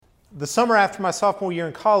The summer after my sophomore year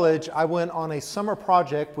in college, I went on a summer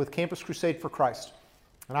project with Campus Crusade for Christ.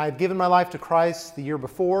 And I had given my life to Christ the year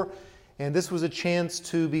before, and this was a chance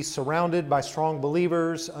to be surrounded by strong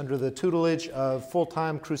believers under the tutelage of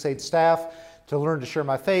full-time Crusade staff to learn to share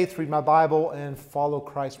my faith, read my Bible, and follow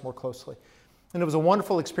Christ more closely. And it was a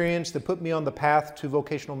wonderful experience that put me on the path to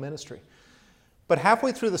vocational ministry. But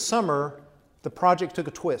halfway through the summer, the project took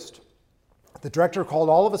a twist. The director called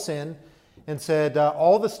all of us in and said,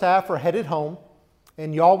 all the staff are headed home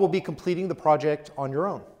and y'all will be completing the project on your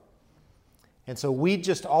own. And so we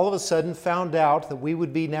just all of a sudden found out that we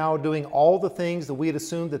would be now doing all the things that we had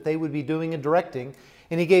assumed that they would be doing and directing.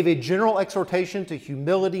 And he gave a general exhortation to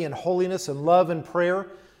humility and holiness and love and prayer.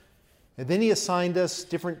 And then he assigned us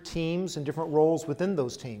different teams and different roles within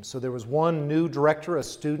those teams. So there was one new director, a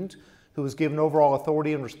student, who was given overall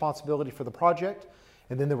authority and responsibility for the project.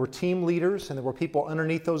 And then there were team leaders and there were people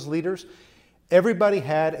underneath those leaders. Everybody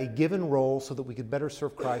had a given role so that we could better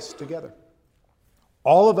serve Christ together.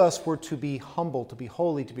 All of us were to be humble, to be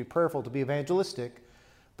holy, to be prayerful, to be evangelistic,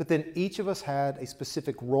 but then each of us had a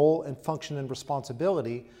specific role and function and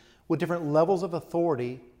responsibility with different levels of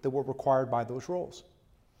authority that were required by those roles.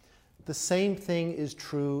 The same thing is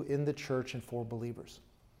true in the church and for believers.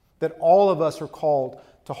 That all of us are called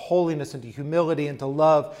to holiness and to humility and to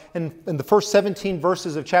love. And in the first 17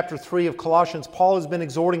 verses of chapter 3 of Colossians, Paul has been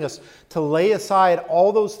exhorting us to lay aside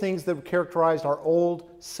all those things that characterized our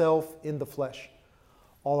old self in the flesh.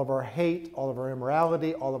 All of our hate, all of our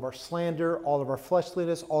immorality, all of our slander, all of our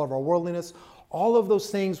fleshliness, all of our worldliness, all of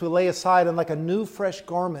those things we lay aside, and like a new fresh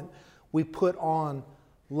garment, we put on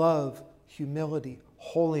love, humility,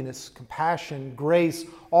 holiness, compassion, grace,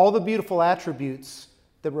 all the beautiful attributes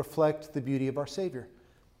that reflect the beauty of our Savior.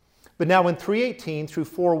 But now in 3:18 through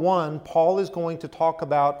 4:1, Paul is going to talk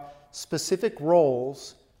about specific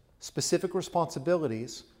roles, specific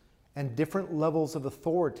responsibilities, and different levels of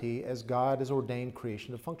authority as God has ordained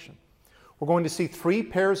creation to function. We're going to see three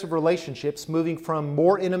pairs of relationships moving from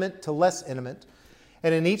more intimate to less intimate.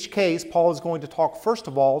 And in each case, Paul is going to talk first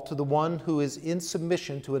of all to the one who is in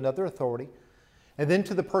submission to another authority, and then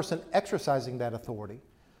to the person exercising that authority,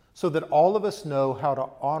 so that all of us know how to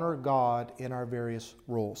honor God in our various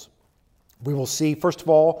roles. We will see, first of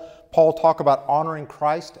all, Paul talk about honoring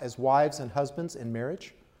Christ as wives and husbands in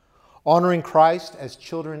marriage, honoring Christ as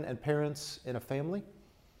children and parents in a family,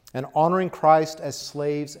 and honoring Christ as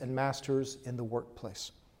slaves and masters in the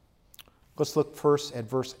workplace. Let's look first at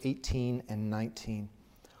verse 18 and 19.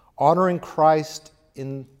 Honoring Christ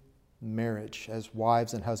in marriage as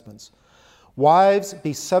wives and husbands. Wives,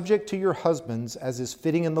 be subject to your husbands as is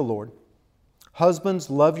fitting in the Lord. Husbands,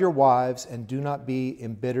 love your wives and do not be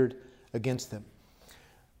embittered against them.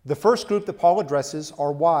 The first group that Paul addresses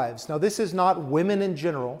are wives. Now, this is not women in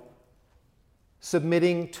general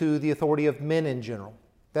submitting to the authority of men in general.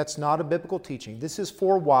 That's not a biblical teaching. This is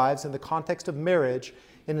for wives in the context of marriage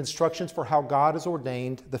and instructions for how God has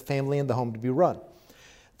ordained the family and the home to be run.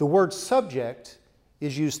 The word subject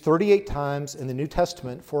is used 38 times in the New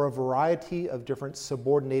Testament for a variety of different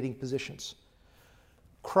subordinating positions.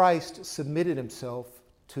 Christ submitted himself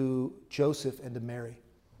to Joseph and to Mary,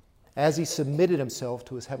 as he submitted himself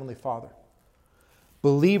to his heavenly Father.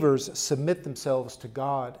 Believers submit themselves to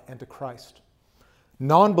God and to Christ.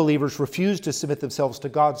 Non-believers refuse to submit themselves to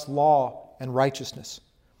God's law and righteousness.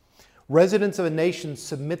 Residents of a nation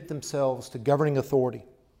submit themselves to governing authority.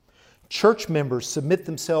 Church members submit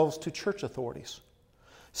themselves to church authorities.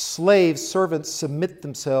 Slaves, servants submit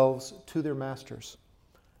themselves to their masters.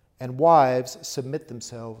 And wives submit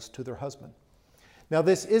themselves to their husband. Now,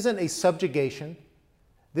 this isn't a subjugation.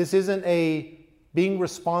 This isn't a being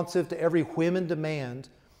responsive to every whim and demand.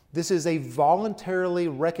 This is a voluntarily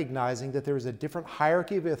recognizing that there is a different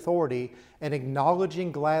hierarchy of authority and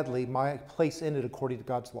acknowledging gladly my place in it according to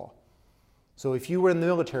God's law. So if you were in the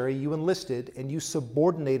military, you enlisted and you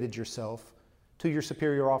subordinated yourself to your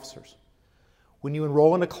superior officers. When you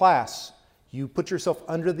enroll in a class, you put yourself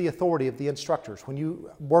under the authority of the instructors. When you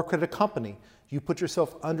work at a company, you put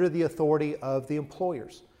yourself under the authority of the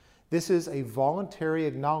employers. This is a voluntary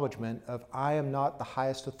acknowledgement of I am not the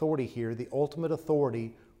highest authority here. The ultimate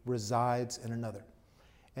authority resides in another.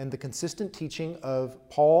 And the consistent teaching of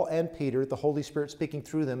Paul and Peter, the Holy Spirit speaking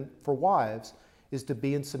through them for wives, is to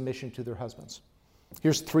be in submission to their husbands.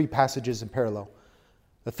 Here's three passages in parallel.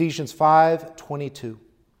 Ephesians 5:22.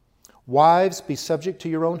 Wives, be subject to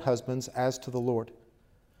your own husbands as to the Lord.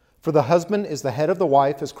 For the husband is the head of the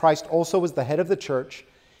wife, as Christ also is the head of the church,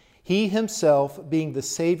 he himself being the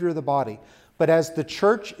Savior of the body. But as the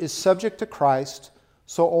church is subject to Christ,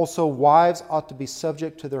 so also wives ought to be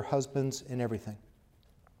subject to their husbands in everything.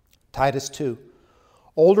 Titus 2.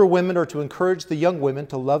 Older women are to encourage the young women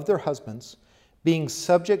to love their husbands, being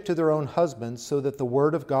subject to their own husbands, so that the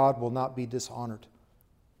word of God will not be dishonored.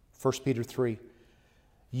 1 Peter 3.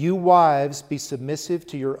 You wives, be submissive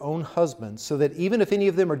to your own husbands, so that even if any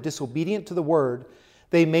of them are disobedient to the word,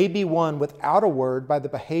 they may be won without a word by the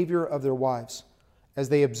behavior of their wives, as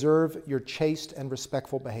they observe your chaste and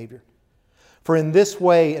respectful behavior. For in this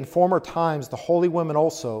way, in former times, the holy women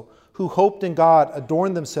also, who hoped in God,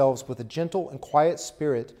 adorned themselves with a gentle and quiet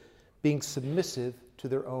spirit, being submissive to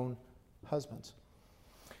their own husbands.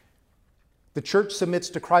 The church submits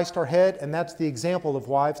to Christ our head, and that's the example of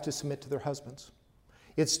wives to submit to their husbands.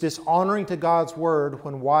 It's dishonoring to God's word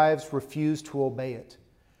when wives refuse to obey it.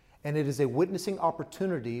 And it is a witnessing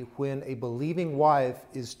opportunity when a believing wife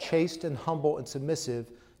is chaste and humble and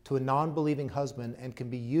submissive to a non-believing husband and can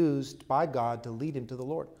be used by God to lead him to the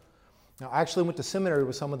Lord. Now, I actually went to seminary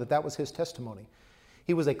with someone that was his testimony.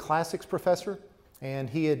 He was a classics professor, and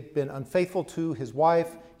he had been unfaithful to his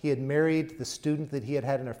wife. He had married the student that he had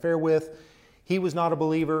had an affair with. He was not a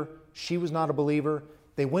believer. She was not a believer.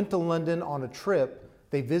 They went to London on a trip.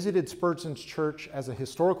 They visited Spurgeon's church as a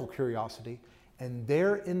historical curiosity, and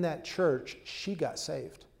there in that church, she got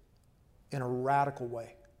saved in a radical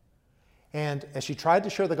way. And as she tried to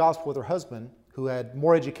share the gospel with her husband, who had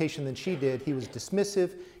more education than she did, he was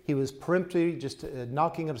dismissive, he was peremptory, just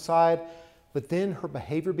knocking it aside. But then her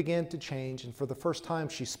behavior began to change, and for the first time,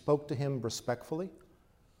 she spoke to him respectfully,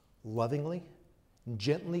 lovingly,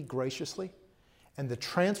 gently, graciously. And the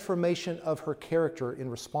transformation of her character in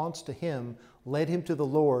response to him led him to the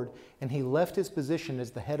Lord, and he left his position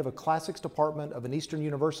as the head of a classics department of an Eastern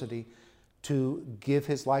university to give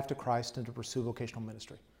his life to Christ and to pursue vocational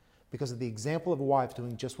ministry because of the example of a wife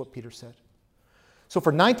doing just what Peter said. So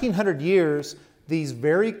for 1900 years, these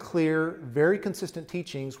very clear, very consistent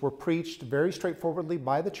teachings were preached very straightforwardly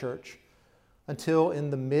by the church until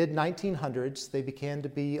in the mid-1900s they began to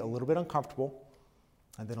be a little bit uncomfortable,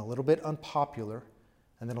 and then a little bit unpopular,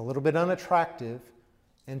 and then a little bit unattractive,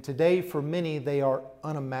 and today for many they are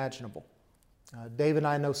unimaginable. Dave and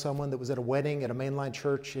I know someone that was at a wedding at a mainline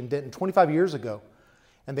church in Denton 25 years ago,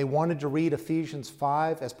 and they wanted to read Ephesians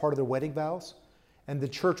 5 as part of their wedding vows, and the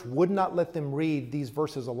church would not let them read these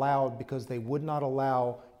verses aloud because they would not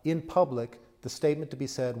allow in public the statement to be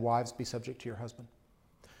said, wives, be subject to your husband.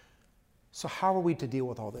 So how are we to deal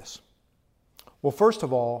with all this? Well, first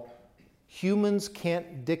of all, humans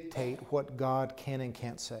can't dictate what God can and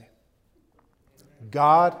can't say.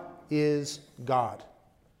 God is God.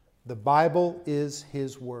 The Bible is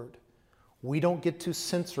His Word. We don't get to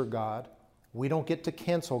censor God. We don't get to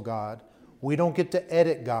cancel God. We don't get to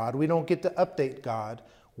edit God. We don't get to update God.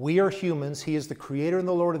 We are humans. He is the Creator and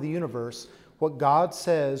the Lord of the universe. What God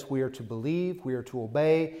says, we are to believe, we are to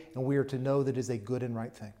obey, and we are to know that is a good and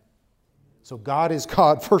right thing. So God is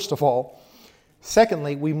God, first of all.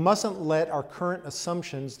 Secondly, we mustn't let our current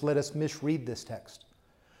assumptions let us misread this text.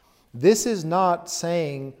 This is not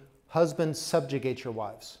saying, husbands, subjugate your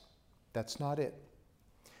wives. That's not it.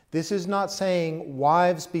 This is not saying,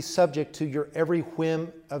 wives, be subject to your every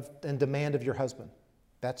whim and demand of your husband.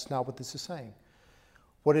 That's not what this is saying.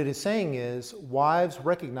 What it is saying is, wives,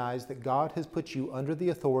 recognize that God has put you under the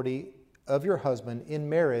authority of your husband in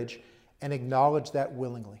marriage and acknowledge that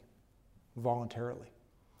willingly, voluntarily.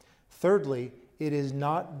 Thirdly, it is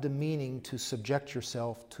not demeaning to subject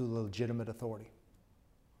yourself to legitimate authority.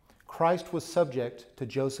 Christ was subject to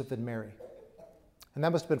Joseph and Mary. And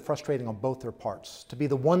that must have been frustrating on both their parts. To be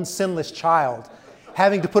the one sinless child,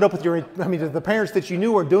 having to put up with the parents that you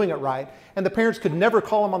knew were doing it right, and the parents could never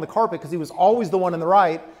call him on the carpet because he was always the one in the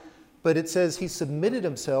right. But it says he submitted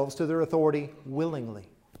himself to their authority willingly.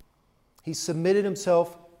 He submitted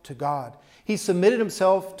himself to God. He submitted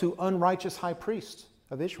himself to unrighteous high priests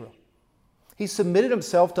of Israel. He submitted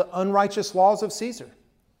himself to unrighteous laws of Caesar.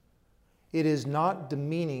 It is not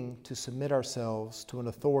demeaning to submit ourselves to an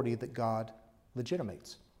authority that God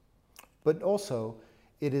legitimates. But also,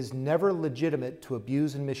 it is never legitimate to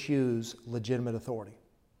abuse and misuse legitimate authority.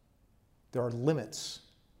 There are limits.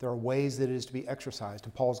 There are ways that it is to be exercised,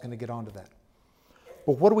 and Paul's going to get onto that.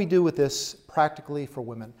 But what do we do with this practically for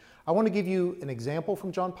women? I want to give you an example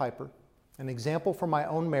from John Piper, an example from my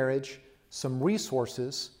own marriage, some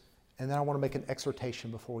resources, and then I want to make an exhortation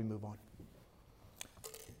before we move on.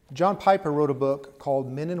 John Piper wrote a book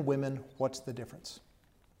called Men and Women, What's the Difference?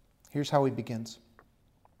 Here's how he begins.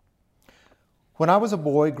 When I was a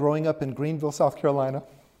boy growing up in Greenville, South Carolina,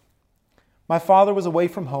 my father was away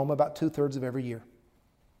from home about 2/3 of every year.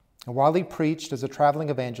 And while he preached as a traveling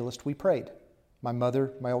evangelist, we prayed, my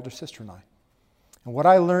mother, my older sister, and I. And what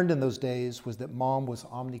I learned in those days was that Mom was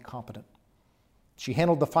omnicompetent. She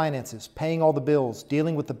handled the finances, paying all the bills,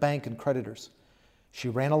 dealing with the bank and creditors. She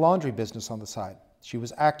ran a laundry business on the side. She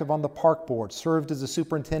was active on the park board, served as the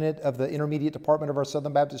superintendent of the intermediate department of our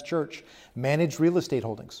Southern Baptist Church, managed real estate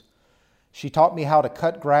holdings. She taught me how to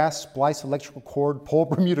cut grass, splice electrical cord, pull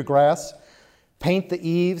Bermuda grass, paint the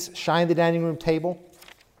eaves, shine the dining room table,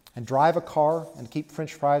 and drive a car and keep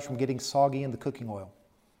French fries from getting soggy in the cooking oil.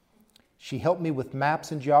 She helped me with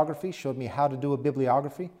maps and geography, showed me how to do a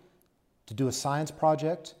bibliography, to do a science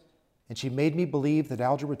project, and she made me believe that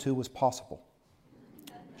Algebra 2 was possible.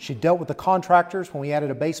 She dealt with the contractors when we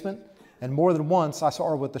added a basement, and more than once I saw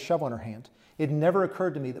her with the shovel in her hand. It never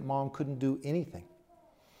occurred to me that Mom couldn't do anything.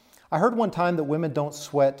 I heard one time that women don't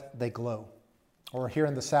sweat, they glow. Or here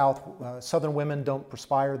in the South, Southern women don't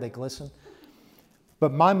perspire, they glisten.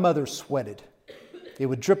 But my mother sweated. It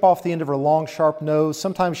would drip off the end of her long, sharp nose.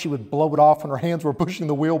 Sometimes she would blow it off when her hands were pushing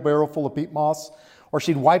the wheelbarrow full of peat moss, or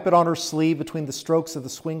she'd wipe it on her sleeve between the strokes of the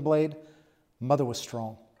swing blade. Mother was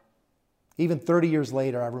strong. Even 30 years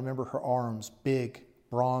later, I remember her arms, big,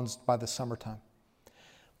 bronzed by the summertime.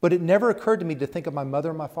 But it never occurred to me to think of my mother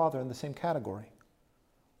and my father in the same category.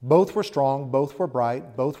 Both were strong, both were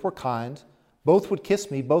bright, both were kind, both would kiss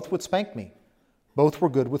me, both would spank me. Both were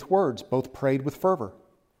good with words, both prayed with fervor.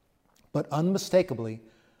 But unmistakably,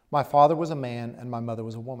 my father was a man and my mother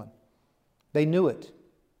was a woman. They knew it.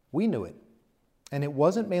 We knew it. And it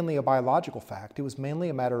wasn't mainly a biological fact. It was mainly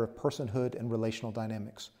a matter of personhood and relational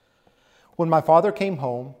dynamics. When my father came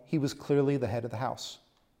home, he was clearly the head of the house.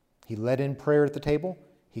 He led in prayer at the table.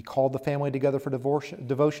 He called the family together for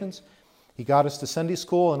devotions. He got us to Sunday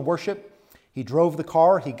school and worship. He drove the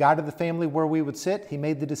car. He guided the family where we would sit. He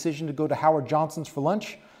made the decision to go to Howard Johnson's for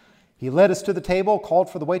lunch. He led us to the table, called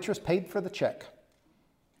for the waitress, paid for the check.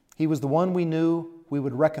 He was the one we knew we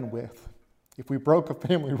would reckon with if we broke a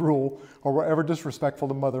family rule or were ever disrespectful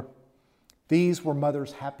to Mother. These were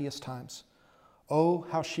Mother's happiest times. Oh,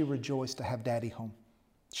 how she rejoiced to have Daddy home.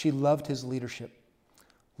 She loved his leadership.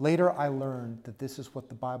 Later, I learned that this is what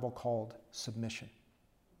the Bible called submission.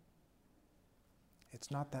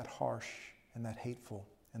 It's not that harsh and that hateful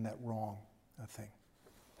and that wrong a thing.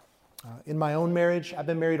 In my own marriage, I've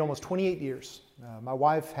been married almost 28 years. My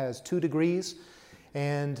wife has 2 degrees,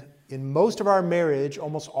 and in most of our marriage,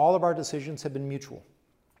 almost all of our decisions have been mutual.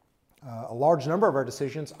 A large number of our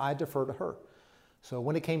decisions, I defer to her. So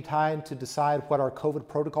when it came time to decide what our COVID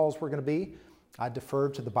protocols were going to be, I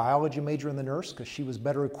deferred to the biology major and the nurse because she was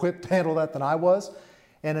better equipped to handle that than I was.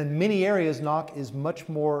 And in many areas, Knock is much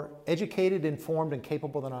more educated, informed, and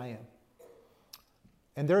capable than I am.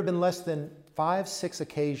 And there have been less than 5-6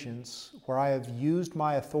 occasions where I have used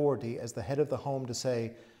my authority as the head of the home to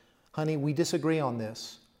say, honey, we disagree on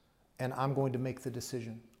this, and I'm going to make the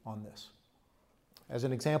decision on this. As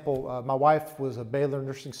an example, my wife was a Baylor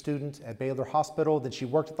nursing student at Baylor Hospital. Then she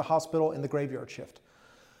worked at the hospital in the graveyard shift,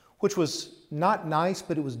 which was not nice,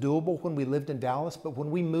 but it was doable when we lived in Dallas. But when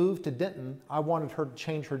we moved to Denton, I wanted her to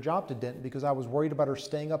change her job to Denton because I was worried about her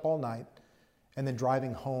staying up all night and then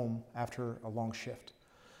driving home after a long shift.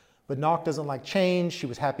 But Knock doesn't like change. She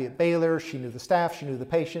was happy at Baylor. She knew the staff. She knew the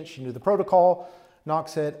patient. She knew the protocol. Knock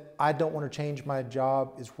said, I don't want to change my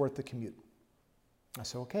job. It's worth the commute. I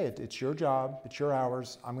said, okay, it's your job. It's your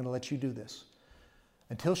hours. I'm going to let you do this.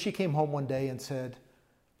 Until she came home one day and said,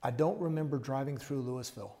 I don't remember driving through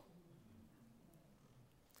Louisville.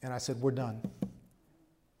 And I said, we're done.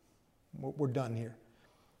 We're done here.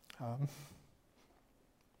 I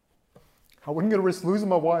wasn't going to risk losing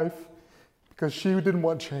my wife because she didn't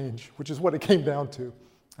want change, which is what it came down to.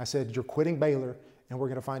 I said, you're quitting Baylor and we're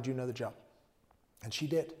going to find you another job. And she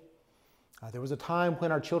did. There was a time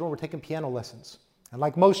when our children were taking piano lessons. And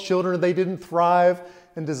like most children, they didn't thrive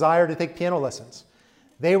and desire to take piano lessons.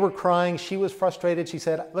 They were crying. She was frustrated. She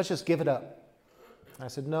said, let's just give it up. And I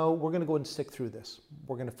said, no, we're going to go ahead and stick through this.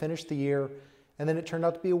 We're going to finish the year. And then it turned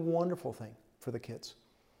out to be a wonderful thing for the kids.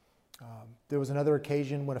 There was another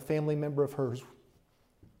occasion when a family member of hers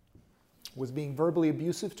was being verbally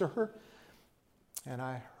abusive to her. And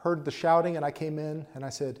I heard the shouting and I came in and I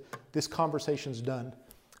said, this conversation's done.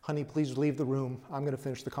 Honey, please leave the room. I'm going to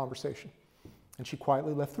finish the conversation. And she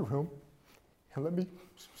quietly left the room and let me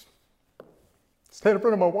stand in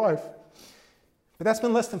front of my wife. But that's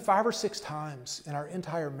been less than 5 or 6 times in our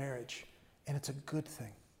entire marriage. And it's a good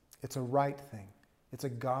thing. It's a right thing. It's a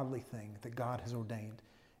godly thing that God has ordained.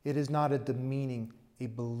 It is not a demeaning, a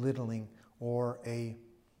belittling, or a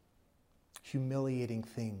humiliating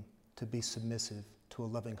thing to be submissive to a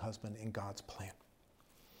loving husband in God's plan.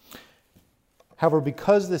 However,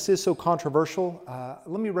 because this is so controversial,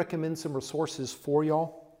 let me recommend some resources for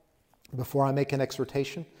y'all before I make an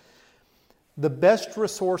exhortation. The best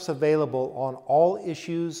resource available on all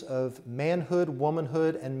issues of manhood,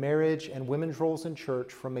 womanhood, and marriage and women's roles in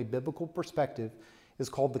church from a biblical perspective is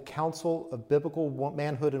called the Council of Biblical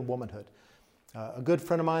Manhood and Womanhood. A good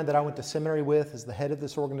friend of mine that I went to seminary with is the head of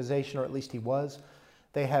this organization, or at least he was.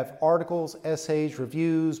 They have articles, essays,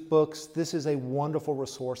 reviews, books. This is a wonderful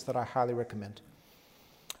resource that I highly recommend.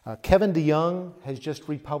 Kevin DeYoung has just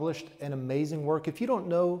republished an amazing work. If you don't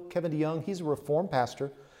know Kevin DeYoung, he's a Reformed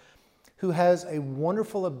pastor who has a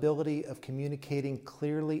wonderful ability of communicating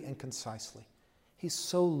clearly and concisely. He's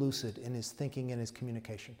so lucid in his thinking and his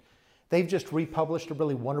communication. They've just republished a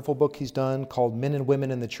really wonderful book he's done called Men and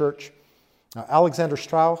Women in the Church. Alexander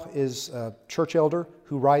Strauch is a church elder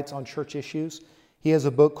who writes on church issues. He has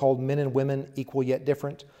a book called Men and Women Equal Yet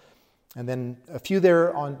Different. And then a few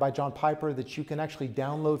there by John Piper that you can actually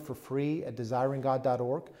download for free at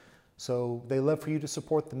desiringgod.org. So they love for you to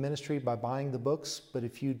support the ministry by buying the books, but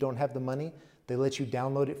if you don't have the money, they let you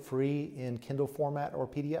download it free in Kindle format or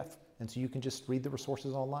PDF. And so you can just read the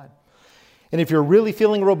resources online. And if you're really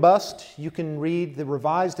feeling robust, you can read the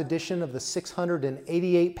revised edition of the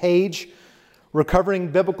 688-page Recovering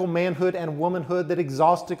Biblical Manhood and Womanhood that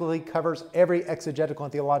exhaustively covers every exegetical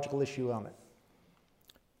and theological issue on it.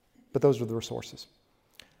 But those are the resources.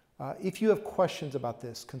 If you have questions about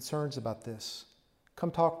this, concerns about this,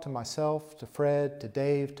 come talk to myself, to Fred, to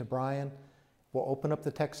Dave, to Brian. We'll open up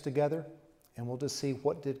the text together and we'll just see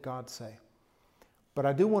what did God say. But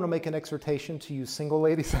I do want to make an exhortation to you single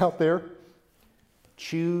ladies out there.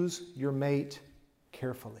 Choose your mate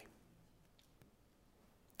carefully.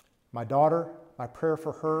 My daughter, my prayer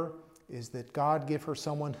for her is that God give her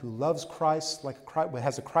someone who loves Christ,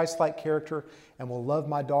 has a Christ-like character, and will love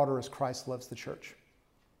my daughter as Christ loves the church.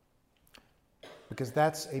 Because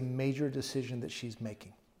that's a major decision that she's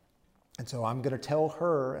making. And so I'm going to tell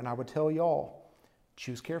her, and I would tell y'all,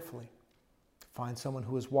 choose carefully. Find someone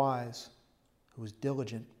who is wise, who is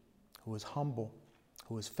diligent, who is humble,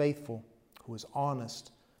 who is faithful, who is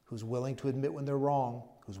honest, who's willing to admit when they're wrong,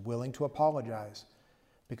 who's willing to apologize.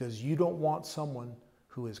 Because you don't want someone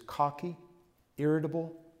who is cocky,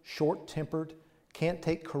 irritable, short-tempered, can't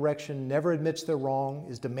take correction, never admits they're wrong,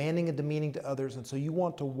 is demanding and demeaning to others. And so you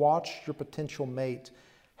want to watch your potential mate,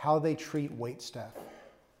 how they treat waitstaff,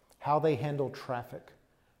 how they handle traffic,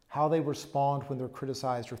 how they respond when they're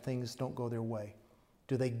criticized or things don't go their way.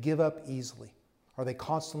 Do they give up easily? Are they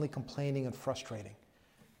constantly complaining and frustrating?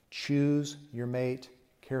 Choose your mate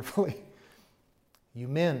carefully. You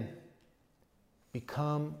men,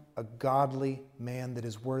 become a godly man that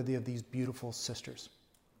is worthy of these beautiful sisters.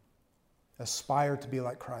 Aspire to be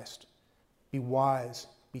like Christ. Be wise,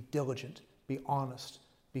 be diligent, be honest,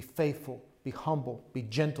 be faithful, be humble, be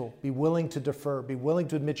gentle, be willing to defer, be willing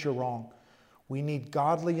to admit you're wrong. We need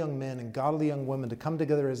godly young men and godly young women to come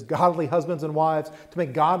together as godly husbands and wives to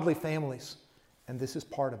make godly families. And this is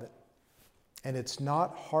part of it. And it's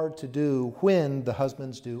not hard to do when the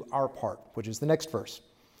husbands do our part, which is the next verse.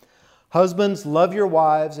 Husbands, love your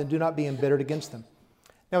wives and do not be embittered against them.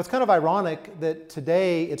 Now, it's kind of ironic that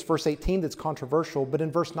today it's verse 18 that's controversial, but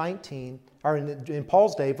in verse 19, or in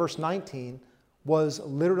Paul's day, verse 19 was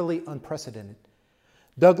literally unprecedented.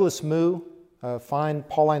 Douglas Moo, a fine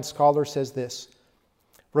Pauline scholar, says this: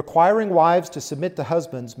 requiring wives to submit to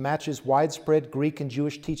husbands matches widespread Greek and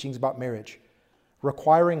Jewish teachings about marriage.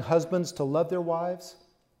 Requiring husbands to love their wives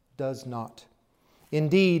does not.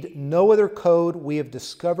 Indeed, no other code we have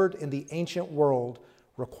discovered in the ancient world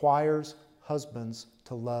requires husbands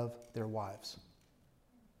to love their wives.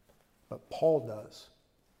 But Paul does,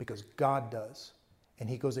 because God does. And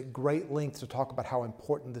he goes at great length to talk about how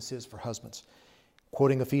important this is for husbands.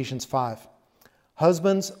 Quoting Ephesians 5,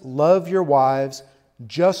 husbands, love your wives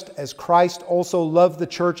just as Christ also loved the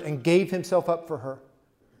church and gave himself up for her.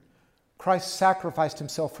 Christ sacrificed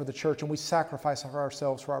himself for the church, and we sacrifice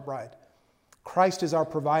ourselves for our bride. Christ is our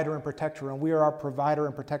provider and protector, and we are our provider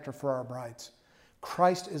and protector for our brides.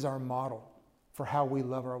 Christ is our model for how we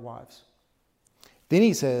love our wives. Then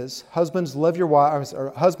he says, husbands, love your wives,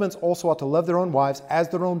 or husbands also ought to love their own wives as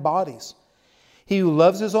their own bodies. He who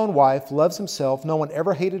loves his own wife loves himself. No one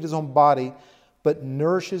ever hated his own body, but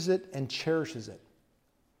nourishes it and cherishes it.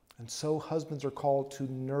 And so husbands are called to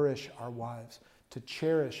nourish our wives, to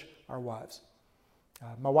cherish our wives.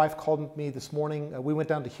 My wife called me this morning. We went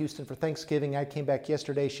down to Houston for Thanksgiving. I came back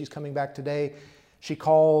yesterday. She's coming back today. She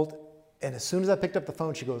called, and as soon as I picked up the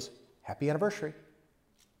phone, she goes, happy anniversary.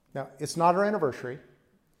 Now, it's not our anniversary,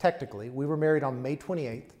 technically. We were married on May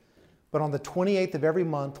 28th. But on the 28th of every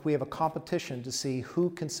month, we have a competition to see who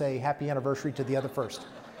can say happy anniversary to the other first.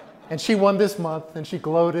 And she won this month, and she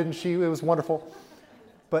gloated, and it was wonderful.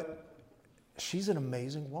 But she's an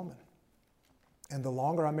amazing woman. And the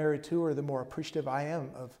longer I'm married to her, the more appreciative I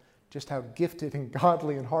am of just how gifted and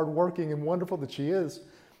godly and hardworking and wonderful that she is.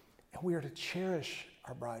 And we are to cherish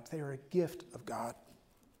our brides. They are a gift of God.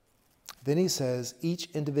 Then he says, each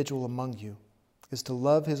individual among you is to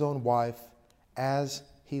love his own wife as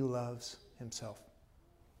he loves himself.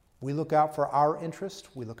 We look out for our interest.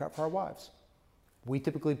 We look out for our wives. We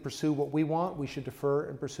typically pursue what we want. We should defer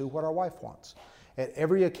and pursue what our wife wants. At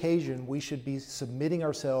every occasion, we should be submitting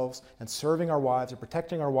ourselves and serving our wives and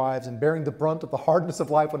protecting our wives and bearing the brunt of the hardness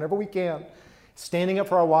of life whenever we can. Standing up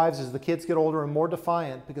for our wives as the kids get older and more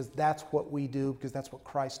defiant, because that's what we do, because that's what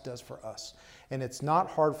Christ does for us. And it's not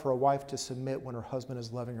hard for a wife to submit when her husband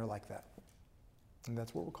is loving her like that. And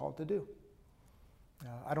that's what we're called to do.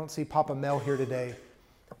 I don't see Papa Mel here today,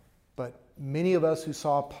 but many of us who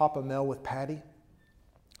saw Papa Mel with Patty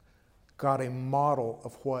got a model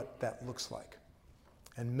of what that looks like.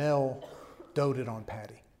 And Mel doted on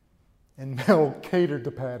Patty. And Mel catered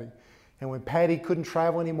to Patty. And when Patty couldn't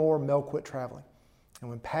travel anymore, Mel quit traveling. And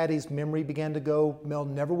when Patty's memory began to go, Mel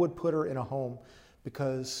never would put her in a home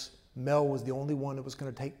because Mel was the only one that was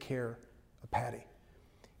going to take care of Patty.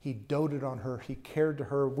 He doted on her. He cared to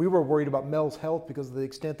her. We were worried about Mel's health because of the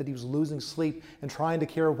extent that he was losing sleep and trying to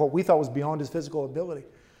care of what we thought was beyond his physical ability.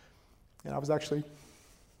 And I was actually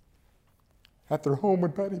at their home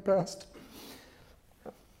when Patty passed.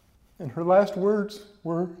 And her last words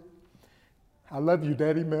were, "I love you,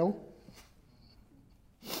 Daddy Mel."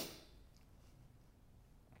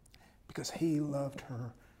 Because he loved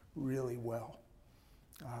her really well.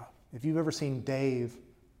 If you've ever seen Dave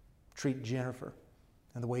treat Jennifer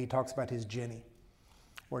and the way he talks about his Jenny,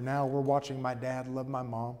 or now we're watching my dad love my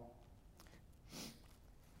mom.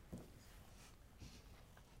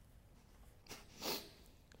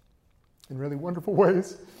 In really wonderful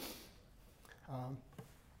ways.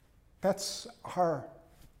 That's our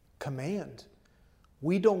command.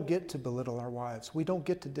 We don't get to belittle our wives. We don't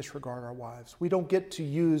get to disregard our wives. We don't get to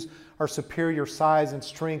use our superior size and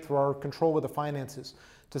strength or our control with the finances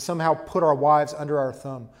to somehow put our wives under our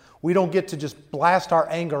thumb. We don't get to just blast our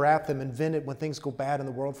anger at them and vent it when things go bad in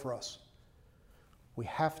the world for us. We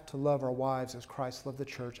have to love our wives as Christ loved the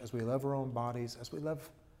church, as we love our own bodies, as we love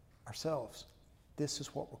ourselves. This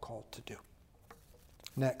is what we're called to do.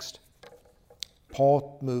 Next,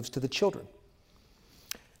 Paul moves to the children.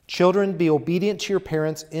 Children, be obedient to your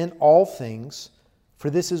parents in all things, for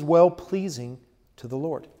this is well-pleasing to the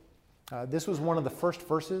Lord. This was one of the first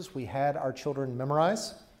verses we had our children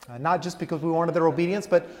memorize, not just because we wanted their obedience,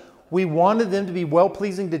 but we wanted them to be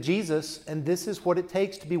well-pleasing to Jesus, and this is what it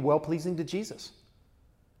takes to be well-pleasing to Jesus.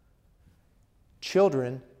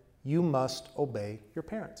 Children, you must obey your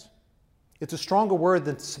parents. It's a stronger word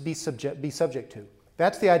than to be subject to.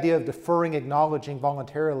 That's the idea of deferring, acknowledging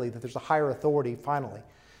voluntarily that there's a higher authority finally.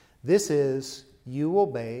 This is, you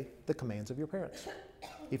obey the commands of your parents.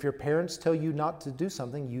 If your parents tell you not to do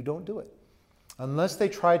something, you don't do it. Unless they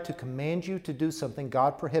try to command you to do something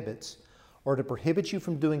God prohibits, or to prohibit you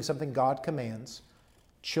from doing something God commands,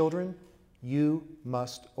 children, you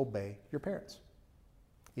must obey your parents.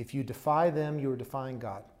 If you defy them, you are defying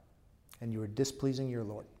God, and you are displeasing your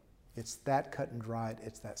Lord. It's that cut and dried.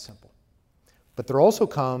 It's that simple. But there also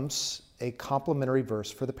comes a complementary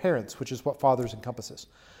verse for the parents, which is what fathers encompasses.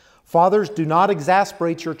 Fathers, do not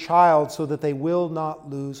exasperate your child so that they will not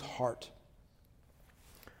lose heart.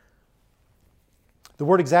 The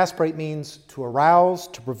word exasperate means to arouse,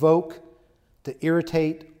 to provoke, to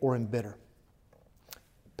irritate, or embitter.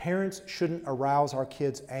 Parents shouldn't arouse our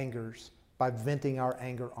kids' angers by venting our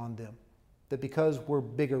anger on them. That because we're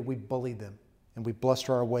bigger, we bully them and we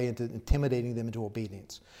bluster our way into intimidating them into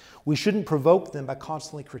obedience. We shouldn't provoke them by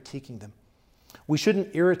constantly critiquing them. We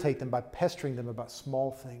shouldn't irritate them by pestering them about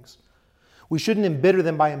small things. We shouldn't embitter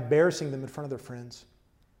them by embarrassing them in front of their friends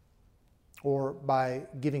or by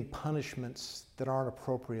giving punishments that aren't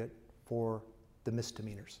appropriate for the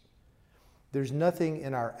misdemeanors. There's nothing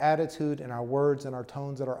in our attitude, in our words, in our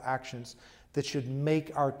tones, and our actions that should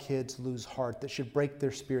make our kids lose heart, that should break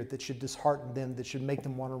their spirit, that should dishearten them, that should make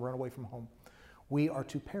them want to run away from home. We are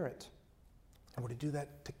to parent. And we're to do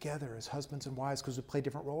that together as husbands and wives because we play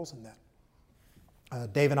different roles in that.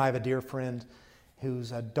 Dave and I have a dear friend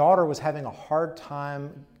whose daughter was having a hard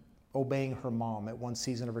time obeying her mom at one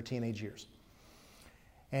season of her teenage years.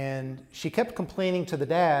 And she kept complaining to the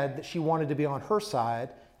dad that she wanted to be on her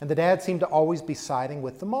side, and the dad seemed to always be siding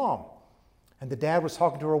with the mom. And the dad was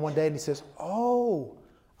talking to her one day and he says, "Oh,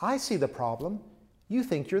 I see the problem. You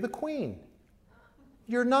think you're the queen.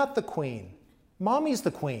 You're not the queen. Mommy's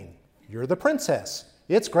the queen. You're the princess.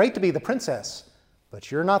 It's great to be the princess, but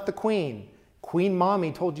you're not the queen. Queen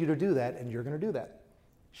Mommy told you to do that, and you're going to do that."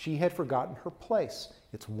 She had forgotten her place.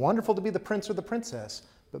 It's wonderful to be the prince or the princess,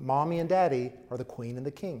 but mommy and daddy are the queen and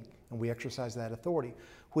the king, and we exercise that authority,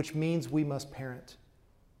 which means we must parent,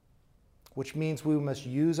 which means we must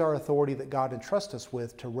use our authority that God entrusts us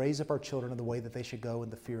with to raise up our children in the way that they should go in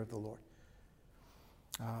the fear of the Lord.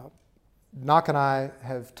 Knock and I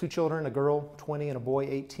have 2 children, a girl 20 and a boy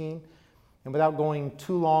 18. And without going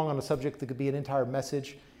too long on a subject that could be an entire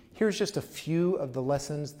message, here's just a few of the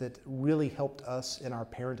lessons that really helped us in our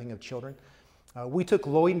parenting of children. We took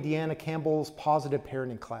Lloyd and Deanna Campbell's positive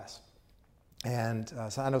parenting class. And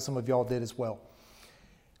so I know some of y'all did as well.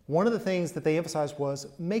 One of the things that they emphasized was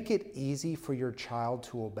make it easy for your child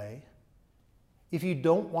to obey. If you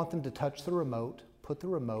don't want them to touch the remote, put the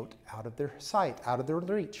remote out of their sight, out of their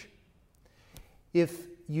reach. If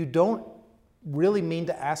you don't really mean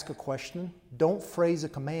to ask a question, don't phrase a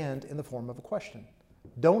command in the form of a question.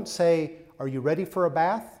 Don't say, "Are you ready for a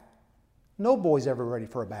bath?" No boy's ever ready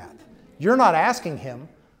for a bath. You're not asking him.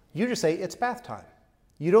 You just say, "It's bath time."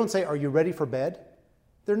 You don't say, "Are you ready for bed?"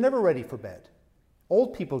 They're never ready for bed.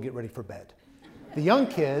 Old people get ready for bed. The young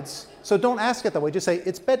kids, so don't ask it that way. Just say,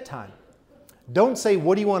 "It's bedtime." Don't say,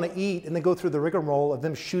 "What do you want to eat?" and then go through the rigmarole of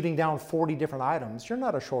them shooting down 40 different items. You're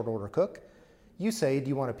not a short order cook. You say, "Do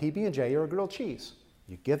you want a PB&J or a grilled cheese?"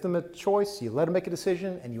 You give them a choice, you let them make a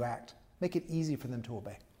decision, and you act. Make it easy for them to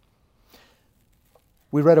obey.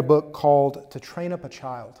 We read a book called To Train Up a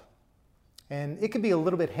Child. And it could be a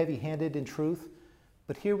little bit heavy-handed in truth,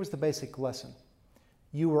 but here was the basic lesson.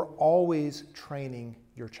 You are always training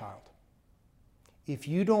your child. If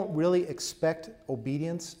you don't really expect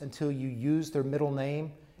obedience until you use their middle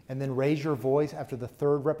name and then raise your voice after the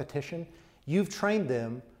 3rd repetition, you've trained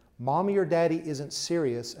them. Mommy or daddy isn't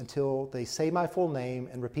serious until they say my full name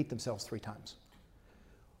and repeat themselves 3 times.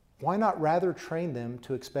 Why not rather train them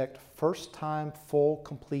to expect first time, full,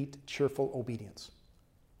 complete, cheerful obedience?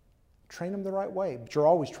 Train them the right way, but you're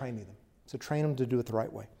always training them. So train them to do it the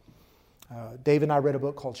right way. Dave and I read a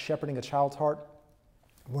book called Shepherding a Child's Heart.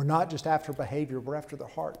 We're not just after behavior, we're after the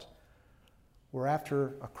heart. We're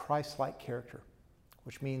after a Christ-like character,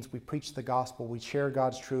 which means we preach the gospel, we share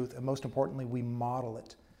God's truth, and most importantly, we model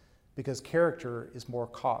it. Because character is more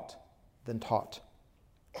caught than taught.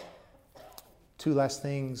 2 last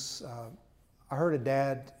things. I heard a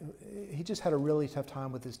dad, he just had a really tough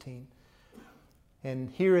time with his teen. And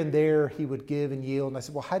here and there he would give and yield. And I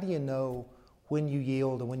said, "Well, how do you know when you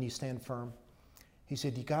yield and when you stand firm?" He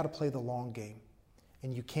said, "You got to play the long game.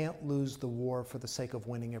 And you can't lose the war for the sake of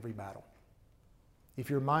winning every battle. If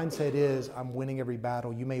your mindset is, I'm winning every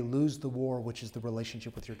battle, you may lose the war, which is the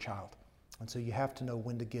relationship with your child. And so you have to know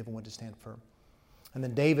when to give and when to stand firm." And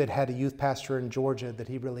then David had a youth pastor in Georgia that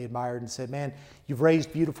he really admired and said, "Man, you've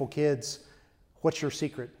raised beautiful kids. What's your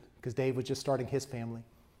secret?" Because Dave was just starting his family.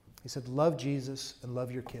 He said, "Love Jesus and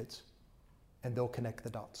love your kids, and they'll connect the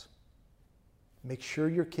dots. Make sure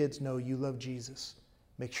your kids know you love Jesus.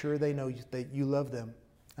 Make sure they know that you love them,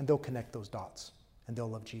 and they'll connect those dots, and they'll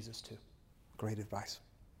love Jesus too." Great advice.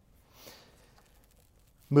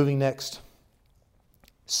 Moving next.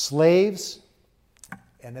 Slaves,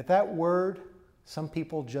 and at that word, some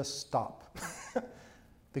people just stop.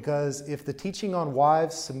 Because if the teaching on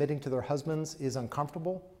wives submitting to their husbands is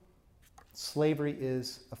uncomfortable, slavery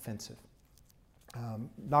is offensive.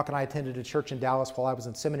 Knock and I attended a church in Dallas while I was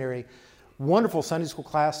in seminary. Wonderful Sunday school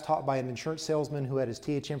class taught by an insurance salesman who had his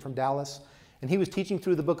THM from Dallas. And he was teaching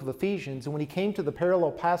through the book of Ephesians. And when he came to the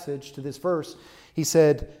parallel passage to this verse, he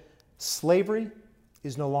said, "Slavery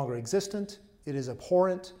is no longer existent. It is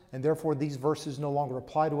abhorrent, and therefore these verses no longer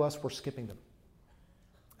apply to us. We're skipping them."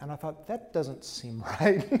 And I thought, that doesn't seem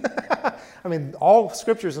right. I mean, all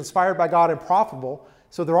Scripture is inspired by God and profitable,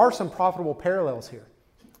 so there are some profitable parallels here.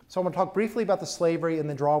 So I'm going to talk briefly about the slavery and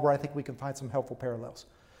then draw where I think we can find some helpful parallels.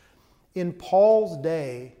 In Paul's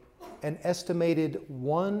day, an estimated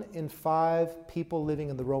 1 in 5 people living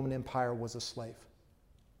in the Roman Empire was a slave.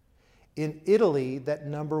 In Italy, that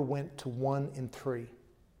number went to 1 in 3.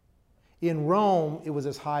 In Rome, it was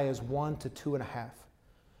as high as 1 to 2.5.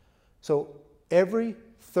 So every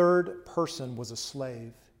 3rd person was a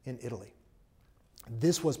slave in Italy.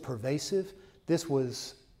 This was pervasive. This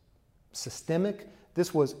was systemic.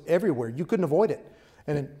 This was everywhere. You couldn't avoid it.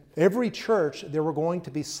 And in every church, there were going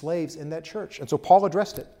to be slaves in that church. And so Paul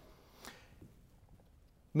addressed it.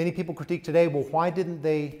 Many people critique today, well, why didn't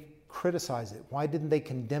they criticize it? Why didn't they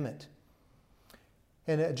condemn it?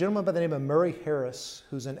 And a gentleman by the name of Murray Harris,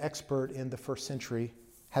 who's an expert in the 1st century,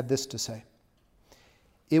 had this to say.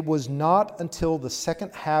 "It was not until the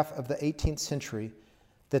second half of the 18th century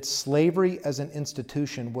that slavery as an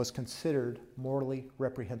institution was considered morally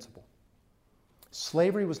reprehensible.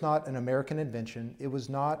 Slavery was not an American invention. It was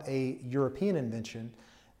not a European invention.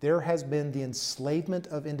 There has been the enslavement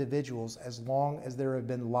of individuals as long as there have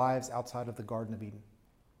been lives outside of the Garden of Eden.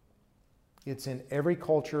 It's in every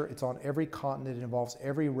culture. It's on every continent. It involves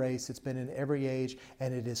every race. It's been in every age.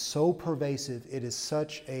 And it is so pervasive. It is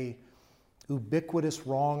such a ubiquitous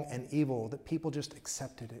wrong and evil that people just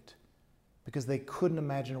accepted it because they couldn't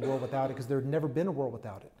imagine a world without it, because there had never been a world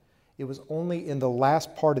without it. It was only in the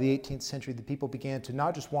last part of the 18th century that people began to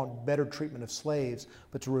not just want better treatment of slaves,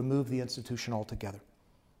 but to remove the institution altogether.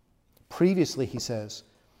 Previously, he says,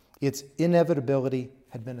 its inevitability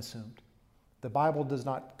had been assumed. The Bible does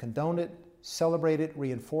not condone it, celebrate it,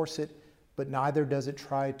 reinforce it, but neither does it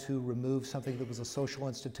try to remove something that was a social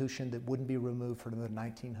institution that wouldn't be removed for another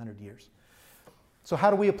 1900 years. So how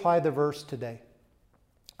do we apply the verse today?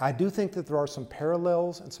 I do think that there are some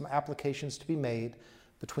parallels and some applications to be made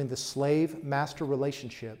between the slave-master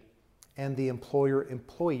relationship and the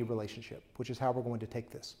employer-employee relationship, which is how we're going to take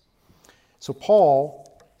this. So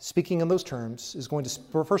Paul, speaking in those terms, is going to,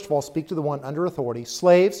 first of all, speak to the one under authority.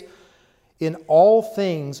 Slaves, in all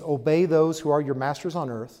things obey those who are your masters on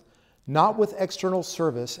earth, not with external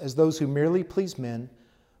service as those who merely please men,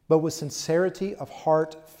 but with sincerity of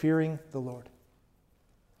heart, fearing the Lord.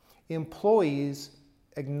 Employees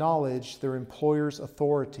acknowledge their employer's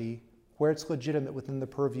authority where it's legitimate within the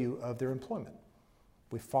purview of their employment.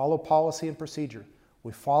 We follow policy and procedure.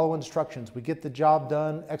 We follow instructions. We get the job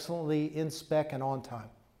done excellently in spec and on time.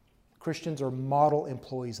 Christians are model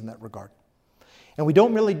employees in that regard. And we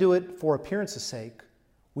don't merely do it for appearance's sake.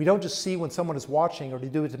 We don't just see when someone is watching or to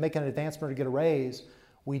do it to make an advancement or get a raise.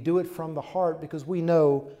 We do it from the heart because we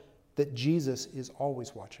know that Jesus is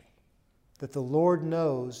always watching. That the Lord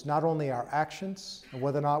knows not only our actions and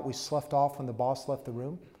whether or not we sloughed off when the boss left the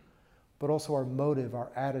room, but also our motive,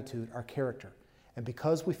 our attitude, our character. And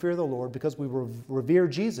because we fear the Lord, because we revere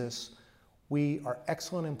Jesus, we are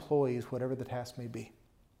excellent employees, whatever the task may be.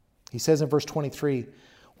 He says in verse 23,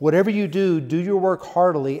 whatever you do, do your work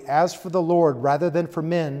heartily as for the Lord rather than for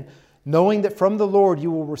men, knowing that from the Lord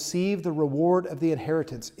you will receive the reward of the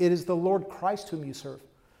inheritance. It is the Lord Christ whom you serve.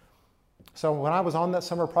 So when I was on that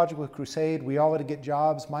summer project with Crusade, we all had to get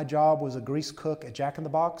jobs. My job was a grease cook at Jack in the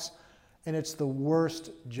Box, and it's the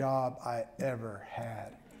worst job I ever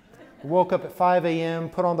had. I woke up at 5 a.m.,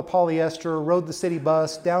 put on the polyester, rode the city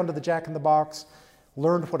bus down to the Jack in the Box,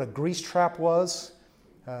 learned what a grease trap was,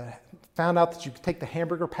 found out that you could take the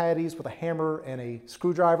hamburger patties with a hammer and a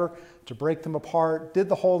screwdriver to break them apart, did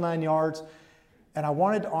the whole 9 yards, and I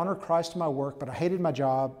wanted to honor Christ in my work, but I hated my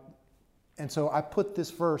job. And so I put this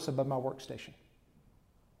verse above my workstation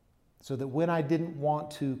so that when I didn't want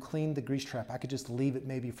to clean the grease trap, I could just leave it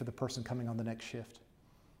maybe for the person coming on the next shift.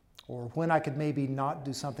 Or when I could maybe not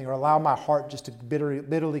do something or allow my heart just to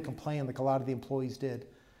bitterly complain like a lot of the employees did,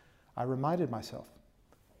 I reminded myself,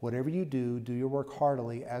 whatever you do, do your work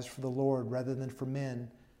heartily as for the Lord rather than for men,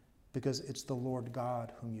 because it's the Lord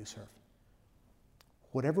God whom you serve.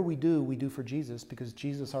 Whatever we do for Jesus because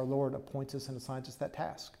Jesus our Lord appoints us and assigns us that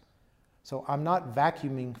task. So I'm not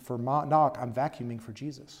vacuuming for Knock, I'm vacuuming for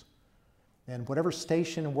Jesus. And whatever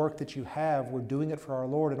station and work that you have, we're doing it for our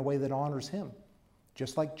Lord in a way that honors Him.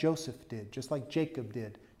 Just like Joseph did, just like Jacob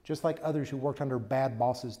did, just like others who worked under bad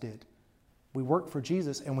bosses did. We work for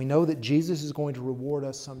Jesus, and we know that Jesus is going to reward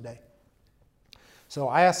us someday. So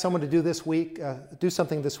I asked someone to do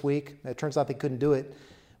something this week. It turns out they couldn't do it.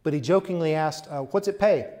 But he jokingly asked, what's it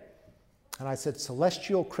pay? And I said,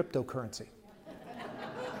 celestial cryptocurrency.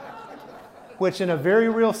 Which in a very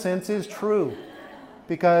real sense is true,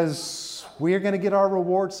 because we are going to get our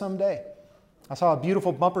reward someday. I saw a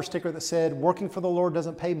beautiful bumper sticker that said, working for the Lord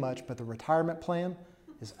doesn't pay much, but the retirement plan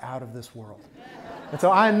is out of this world. And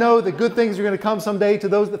so I know that good things are going to come someday to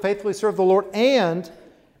those that faithfully serve the Lord, and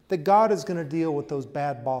that God is going to deal with those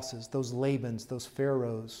bad bosses, those Labans, those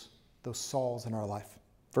Pharaohs, those Sauls in our life.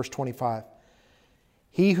 Verse 25,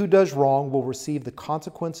 he who does wrong will receive the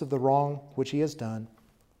consequence of the wrong which he has done,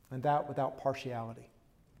 and that without partiality.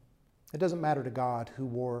 It doesn't matter to God who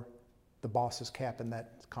wore the boss's cap in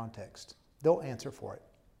that context. They'll answer for it.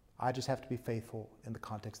 I just have to be faithful in the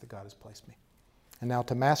context that God has placed me. And now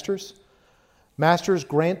to masters. Masters,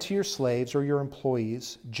 grant to your slaves or your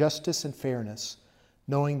employees justice and fairness,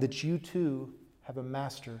 knowing that you too have a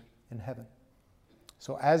master in heaven.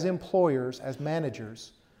 So as employers, as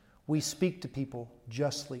managers, we speak to people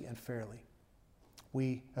justly and fairly.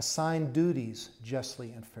 We assign duties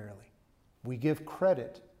justly and fairly. We give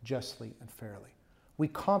credit justly and fairly. We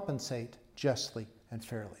compensate justly and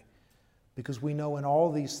fairly, because we know in all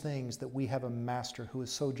these things that we have a master who is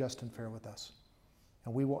so just and fair with us.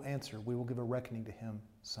 And we will answer. We will give a reckoning to him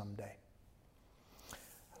someday.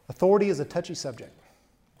 Authority is a touchy subject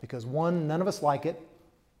because one, none of us like it,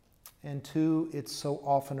 and two, it's so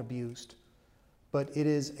often abused. But it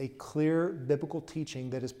is a clear biblical teaching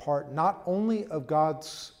that is part not only of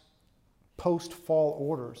God's post-fall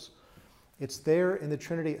orders, it's there in the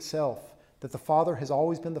Trinity itself, that the Father has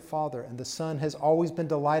always been the Father, and the Son has always been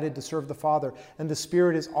delighted to serve the Father, and the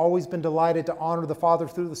Spirit has always been delighted to honor the Father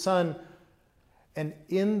through the Son. And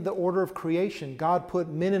in the order of creation, God put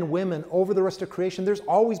men and women over the rest of creation. There's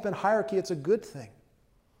always been hierarchy. It's a good thing.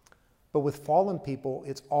 But with fallen people,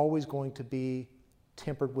 it's always going to be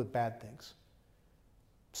tempered with bad things.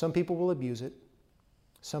 Some people will abuse it.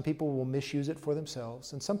 Some people will misuse it for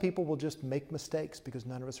themselves. And some people will just make mistakes because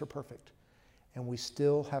none of us are perfect. And we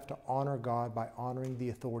still have to honor God by honoring the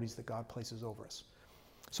authorities that God places over us.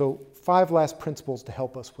 So 5 last principles to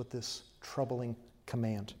help us with this troubling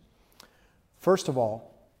command. First of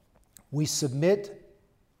all, we submit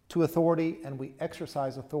to authority and we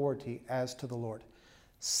exercise authority as to the Lord.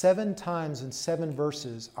 7 times in 7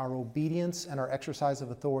 verses, our obedience and our exercise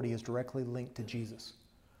of authority is directly linked to Jesus.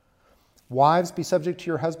 Wives, be subject to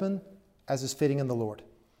your husband, as is fitting in the Lord.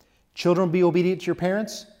 Children, be obedient to your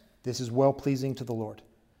parents. This is well-pleasing to the Lord.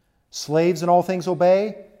 Slaves, in all things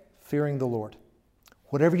obey, fearing the Lord.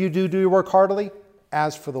 Whatever you do, do your work heartily,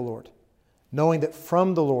 as for the Lord, knowing that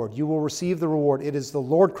from the Lord you will receive the reward. It is the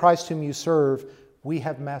Lord Christ whom you serve. We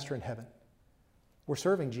have Master in heaven. We're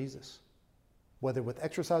serving Jesus. Whether with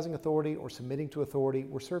exercising authority or submitting to authority,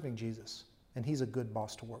 we're serving Jesus. And He's a good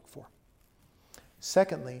boss to work for.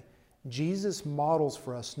 Secondly, Jesus models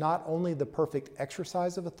for us not only the perfect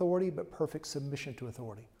exercise of authority, but perfect submission to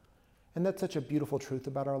authority. And that's such a beautiful truth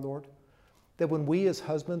about our Lord, that when we as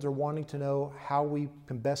husbands are wanting to know how we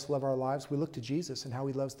can best love our lives, we look to Jesus and how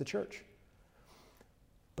He loves the church.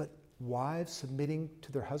 But wives submitting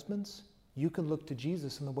to their husbands, you can look to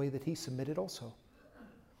Jesus in the way that He submitted also.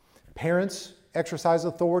 Parents exercise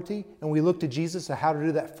authority, and we look to Jesus on how to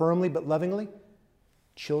do that firmly but lovingly.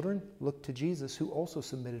 Children look to Jesus, who also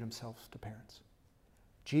submitted Himself to parents.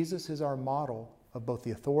 Jesus is our model of both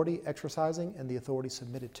the authority exercising and the authority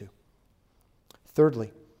submitted to.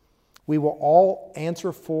 Thirdly, we will all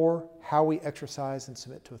answer for how we exercise and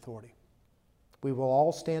submit to authority. We will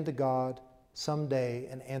all stand to God someday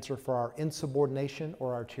and answer for our insubordination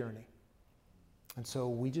or our tyranny. And so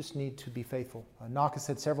we just need to be faithful. Knock has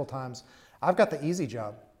said several times, I've got the easy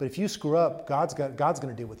job, but if you screw up, God's going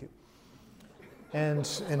to deal with you.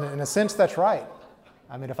 And in a sense, that's right.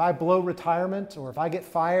 I mean, if I blow retirement or if I get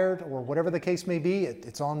fired or whatever the case may be,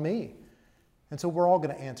 it's on me. And so we're all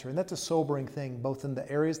going to answer. And that's a sobering thing, both in the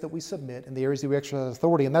areas that we submit and the areas that we exercise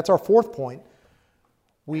authority. And that's our fourth point.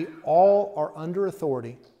 We all are under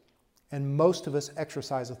authority, and most of us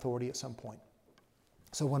exercise authority at some point.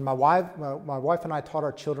 So when my wife and I taught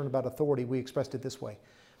our children about authority, we expressed it this way.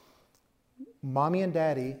 Mommy and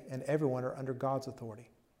Daddy and everyone are under God's authority.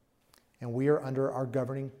 And we are under our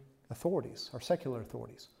governing authorities, our secular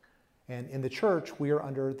authorities. And in the church, we are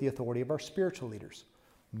under the authority of our spiritual leaders.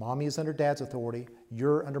 Mommy is under Dad's authority.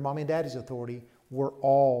 You're under Mommy and Daddy's authority. We're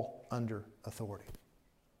all under authority.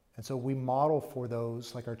 And so we model for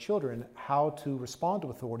those, like our children, how to respond to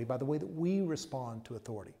authority by the way that we respond to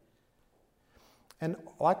authority. And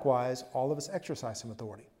likewise, all of us exercise some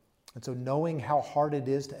authority. And so knowing how hard it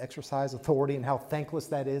is to exercise authority and how thankless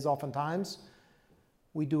that is oftentimes,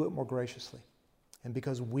 we do it more graciously. And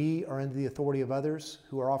because we are under the authority of others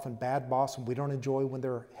who are often bad boss and we don't enjoy when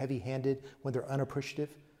they're heavy-handed, when they're unappreciative,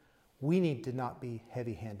 we need to not be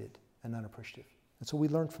heavy-handed and unappreciative. And so we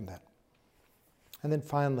learn from that. And then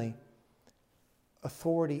finally,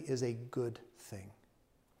 authority is a good thing.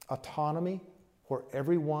 Autonomy, where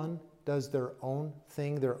everyone does their own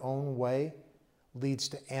thing, their own way, leads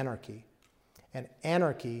to anarchy. And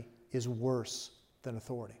anarchy is worse than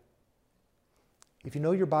authority. If you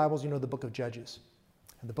know your Bibles, you know the book of Judges.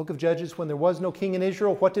 In the book of Judges, when there was no king in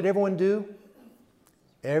Israel, what did everyone do?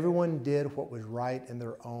 Everyone did what was right in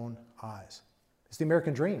their own eyes. It's the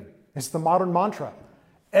American dream. It's the modern mantra.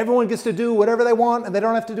 Everyone gets to do whatever they want, and they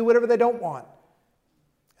don't have to do whatever they don't want.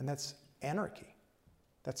 And that's anarchy.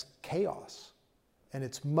 That's chaos. And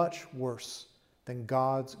it's much worse than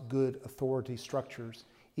God's good authority structures,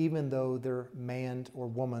 even though they're manned or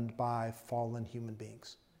womaned by fallen human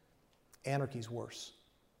beings. Anarchy is worse,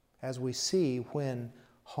 as we see when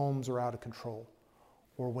homes are out of control,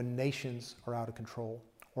 or when nations are out of control,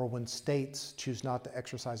 or when states choose not to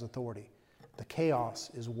exercise authority. The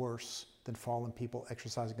chaos is worse than fallen people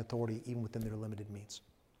exercising authority even within their limited means.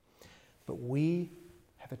 But we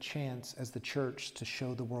have a chance as the church to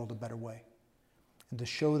show the world a better way and to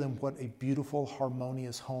show them what a beautiful,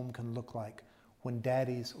 harmonious home can look like when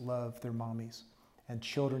daddies love their mommies and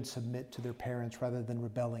children submit to their parents rather than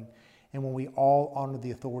rebelling, and when we all honor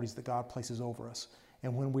the authorities that God places over us,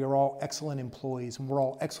 and when we are all excellent employees and we're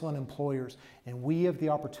all excellent employers, and we have the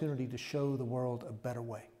opportunity to show the world a better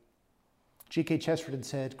way. G.K. Chesterton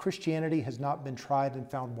said, "Christianity has not been tried and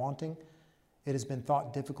found wanting. It has been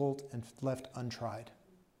thought difficult and left untried."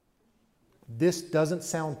 This doesn't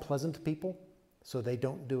sound pleasant to people, so they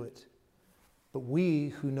don't do it. But we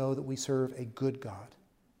who know that we serve a good God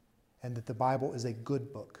and that the Bible is a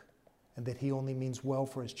good book and that He only means well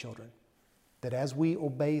for His children, that as we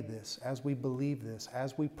obey this, as we believe this,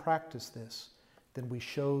 as we practice this, then we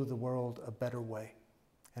show the world a better way.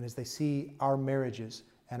 And as they see our marriages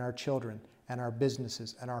and our children and our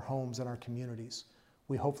businesses and our homes and our communities,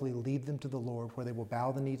 we hopefully lead them to the Lord where they will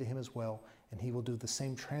bow the knee to Him as well, and He will do the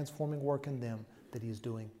same transforming work in them that He is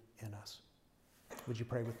doing in us. Would you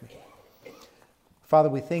pray with me? Father,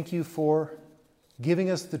 we thank You for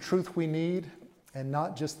giving us the truth we need and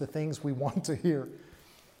not just the things we want to hear.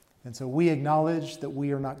 And so we acknowledge that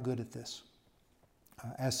we are not good at this.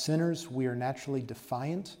 As sinners, we are naturally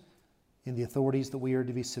defiant in the authorities that we are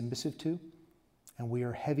to be submissive to, and we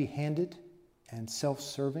are heavy-handed and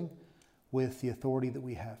self-serving with the authority that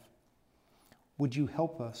we have. Would You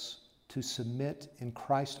help us to submit in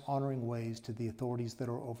Christ-honoring ways to the authorities that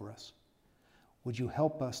are over us? Would You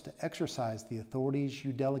help us to exercise the authorities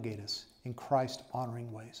You delegate us in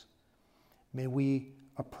Christ-honoring ways? May we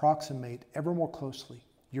approximate ever more closely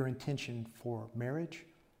Your intention for marriage,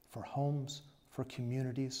 for homes, for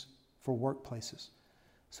communities, for workplaces,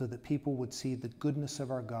 so that people would see the goodness of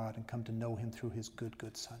our God and come to know Him through His good,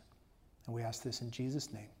 good Son. And we ask this in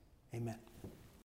Jesus' name. Amen.